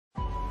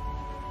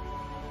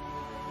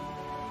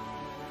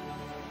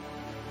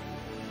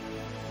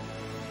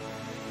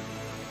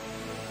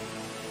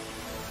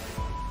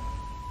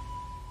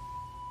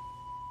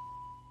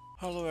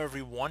Hello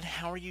everyone,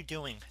 how are you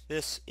doing?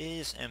 This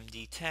is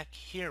MD Tech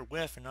here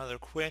with another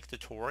quick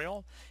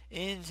tutorial.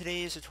 In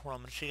today's tutorial,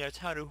 I'm going to show you guys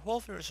how to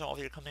hopefully resolve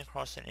if you're coming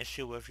across an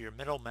issue with your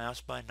middle mouse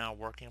button not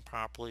working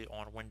properly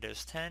on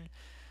Windows 10.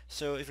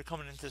 So if you're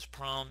coming into this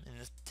problem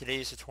in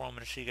today's tutorial, I'm going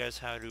to show you guys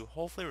how to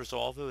hopefully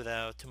resolve it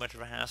without too much of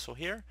a hassle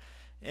here.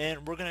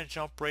 And we're going to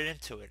jump right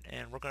into it.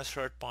 And we're going to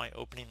start by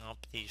opening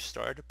up the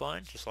Start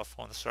button. Just left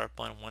click on the Start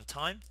button one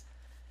time.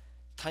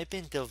 Type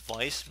in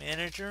Device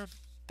Manager.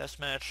 Best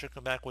match should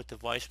come back with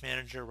Device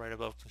Manager right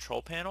above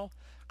Control Panel.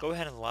 Go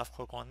ahead and left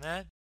click on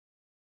that.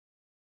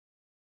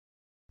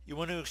 You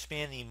want to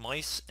expand the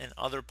mice and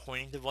other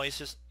pointing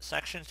devices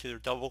section to either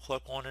double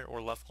click on it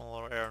or left click on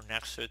the little arrow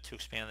next to it to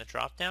expand the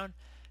drop down.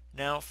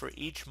 Now for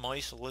each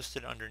mice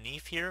listed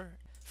underneath here,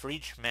 for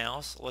each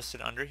mouse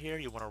listed under here,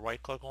 you want to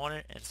right click on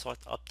it and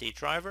select Update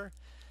Driver.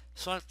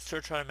 Select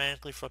Search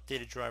Automatically for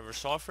Updated Driver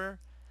Software.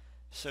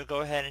 So go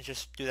ahead and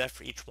just do that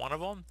for each one of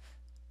them.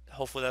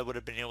 Hopefully that would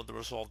have been able to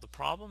resolve the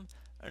problem.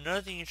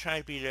 Another thing you try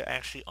to be to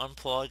actually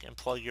unplug and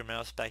plug your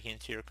mouse back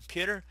into your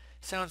computer.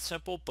 Sounds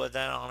simple, but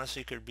that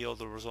honestly could be able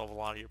to resolve a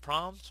lot of your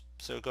problems.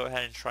 So go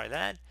ahead and try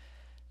that.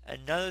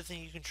 Another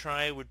thing you can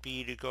try would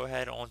be to go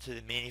ahead onto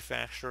the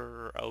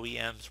manufacturer or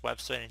OEM's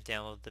website and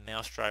download the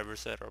mouse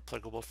drivers that are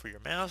applicable for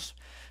your mouse.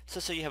 So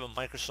say you have a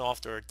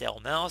Microsoft or a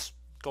Dell mouse,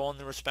 go on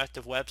the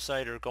respective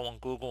website or go on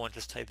Google and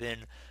just type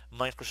in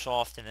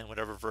Microsoft and then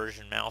whatever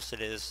version mouse it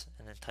is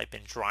and then type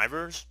in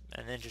drivers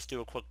and then just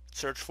do a quick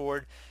search for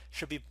it.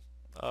 Should be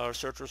a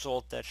search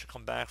result that should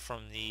come back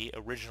from the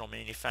original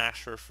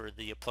manufacturer for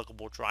the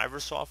applicable driver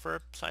software.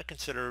 So I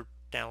consider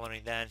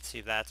downloading that and see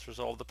if that's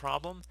resolved the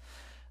problem.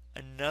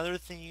 Another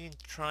thing you can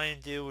try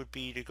and do would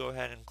be to go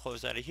ahead and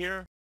close out of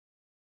here.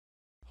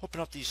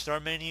 Open up the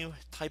Start menu,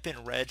 type in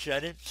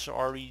regedit, so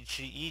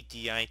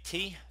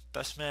regedit.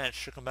 Best match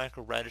should come back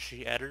with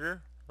Registry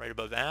Editor right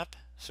above App.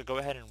 So go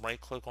ahead and right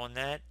click on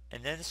that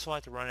and then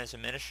select Run as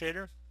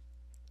Administrator.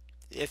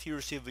 If you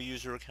receive a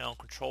user account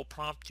control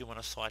prompt, you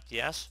want to select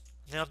Yes.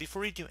 Now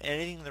before you do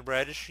anything in the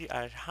registry,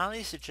 I'd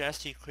highly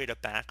suggest you create a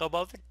backup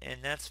of it,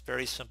 and that's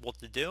very simple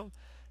to do.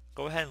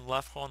 Go ahead and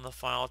left click on the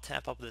file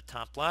tab up at the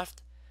top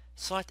left.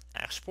 Select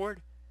Export.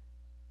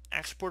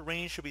 Export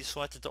range should be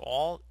selected to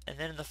all, and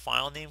then in the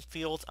file name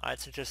field, I'd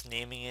suggest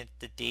naming it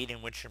the date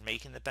in which you're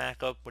making the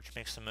backup, which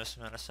makes the most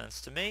amount of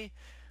sense to me.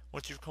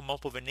 Once you've come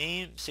up with a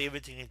name, save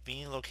it to a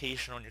convenient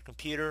location on your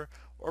computer,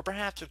 or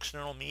perhaps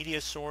external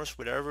media source,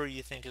 whatever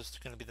you think is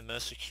going to be the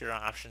most secure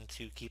option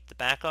to keep the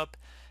backup,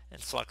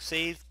 and select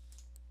Save.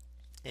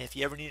 If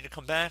you ever need to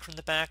come back from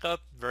the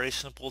backup, very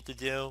simple to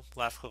do.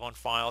 Left click on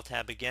File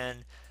tab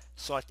again,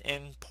 select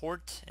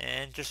Import,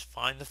 and just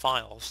find the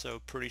file. So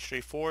pretty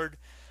straightforward.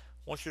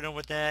 Once you're done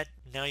with that,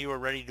 now you are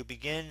ready to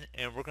begin,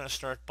 and we're going to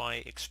start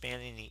by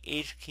expanding the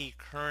HKey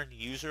current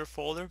user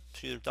folder.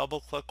 So either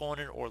double click on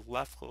it or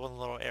left click on the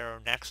little arrow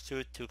next to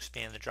it to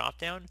expand the drop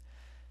down.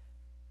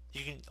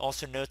 You can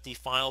also note the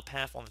file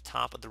path on the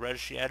top of the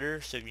registry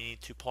editor, so if you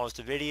need to pause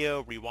the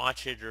video,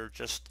 rewatch it, or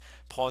just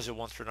pause it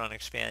once we're done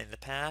expanding the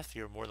path,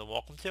 you're more than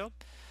welcome to.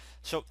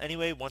 So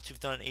anyway, once you've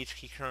done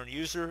HKey current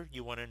user,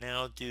 you want to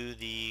now do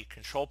the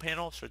control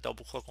panel, so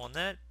double click on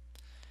that.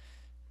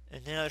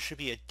 And now there should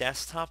be a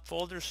desktop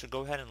folder, so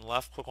go ahead and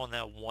left click on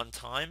that one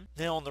time.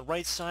 Now on the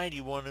right side,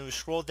 you want to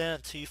scroll down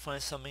until you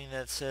find something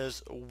that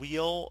says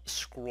wheel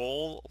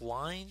scroll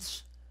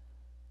lines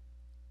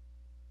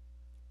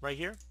right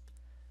here.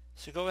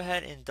 So go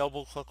ahead and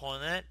double click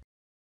on that.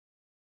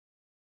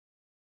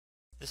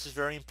 This is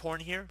very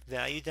important here.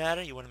 Value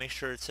data, you want to make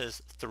sure it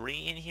says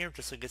 3 in here,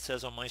 just like it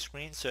says on my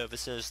screen. So if it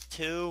says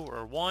 2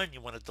 or 1,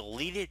 you want to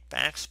delete it,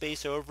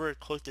 backspace over it,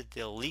 click the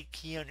delete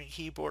key on your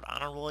keyboard. I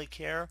don't really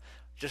care.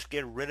 Just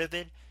get rid of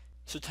it.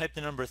 So type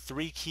the number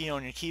 3 key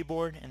on your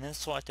keyboard and then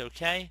select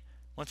OK.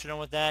 Once you're done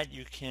with that,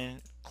 you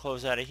can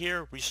close out of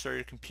here, restart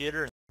your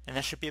computer, and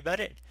that should be about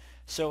it.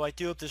 So I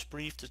do hope this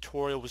brief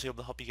tutorial was able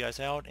to help you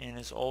guys out, and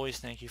as always,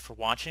 thank you for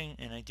watching,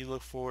 and I do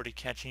look forward to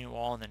catching you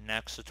all in the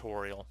next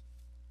tutorial.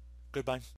 Goodbye.